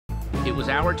It was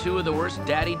hour 2 of the worst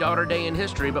daddy-daughter day in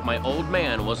history, but my old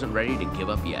man wasn't ready to give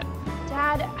up yet.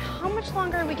 Dad, how much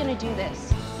longer are we gonna do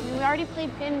this? I mean, we already played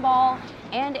pinball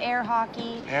and air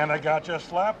hockey. And I got you a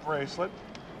slap bracelet.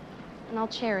 And I'll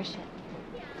cherish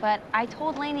it. But I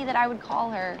told Lainey that I would call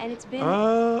her, and it's been...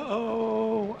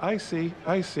 Oh, I see.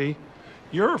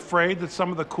 You're afraid that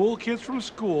some of the cool kids from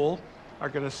school are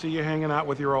gonna see you hanging out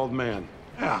with your old man.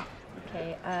 Yeah.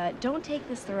 Okay, don't take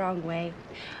this the wrong way,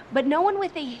 but no one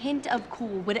with a hint of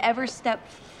cool would ever step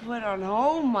foot on...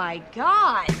 Oh, my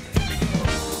God!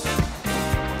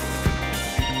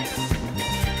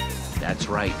 That's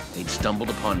right. They'd stumbled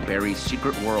upon Barry's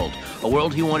secret world, a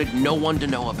world he wanted no one to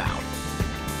know about.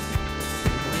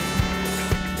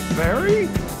 Barry?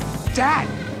 Dad!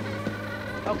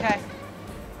 Okay.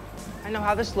 I know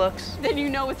how this looks. Then you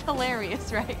know it's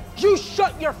hilarious, right? You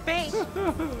shut your face!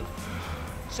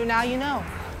 So now you know.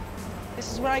 This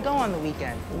is where I go on the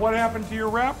weekend. What happened to your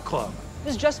rap club? It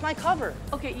was just my cover.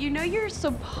 Okay, you know you're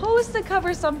supposed to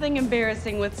cover something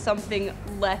embarrassing with something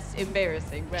less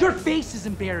embarrassing, right? Your face is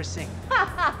embarrassing.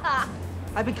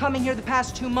 I've been coming here the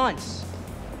past 2 months.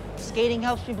 Skating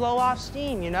helps me blow off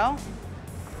steam, you know?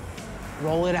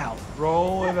 Roll it out.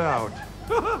 Roll it out.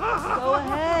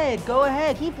 Go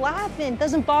ahead. Keep laughing.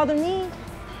 Doesn't bother me.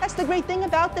 That's the great thing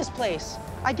about this place.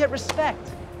 I get respect.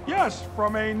 Yes,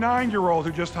 from a 9-year-old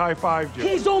who just high-fived you.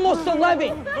 He's almost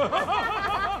 11.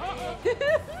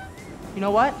 You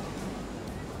know what?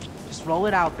 Just roll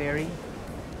it out, Barry.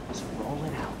 Just roll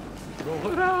it out.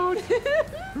 Roll it out.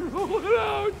 Roll it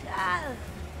out.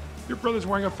 Your brother's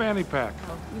wearing a fanny pack.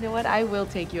 Oh, you know what? I will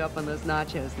take you up on those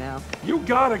nachos now. You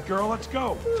got it, girl. Let's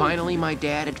go. Finally, my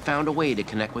dad had found a way to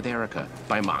connect with Erica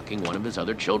by mocking one of his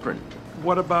other children.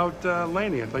 What about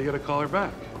Lainey? I thought you had to call her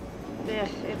back.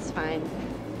 It's fine.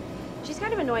 She's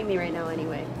kind of annoying me right now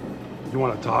anyway. You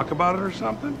want to talk about it or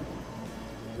something?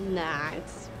 Nah,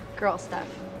 it's girl stuff.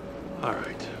 All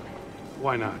right.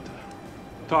 Why not?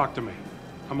 Talk to me.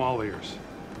 I'm all ears.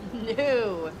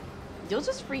 No. You'll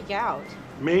just freak out.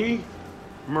 Me?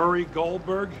 Murray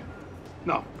Goldberg?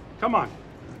 No. Come on.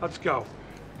 Let's go.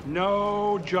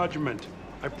 No judgment.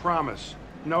 I promise.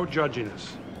 No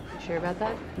judginess. You sure about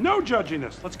that? No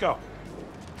judginess. Let's go.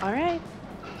 All right.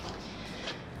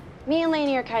 Me and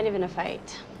Lainey are kind of in a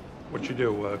fight. What you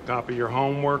do? Copy your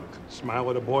homework? Smile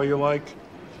at a boy you like?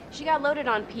 She got loaded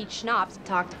on peach schnapps and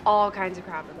talked all kinds of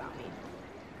crap about me.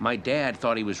 My dad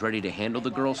thought he was ready to handle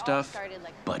the girl stuff,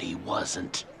 but he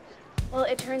wasn't. Well,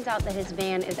 it turns out that his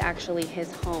van is actually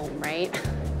his home, right?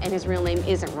 And his real name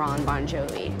isn't Ron Bon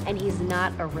Jovi. And he's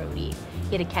not a roadie.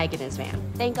 He had a keg in his van.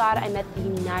 Thank God I met the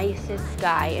nicest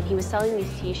guy, and he was selling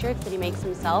these t-shirts that he makes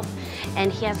himself.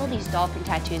 And he has all these dolphin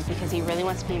tattoos because he really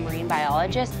wants to be a marine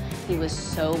biologist. He was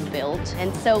so built.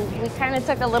 And so we kind of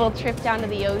took a little trip down to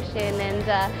the ocean,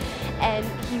 and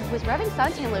he was rubbing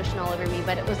suntan lotion all over me,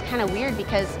 but it was kind of weird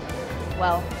because,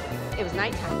 well, it was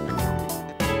nighttime.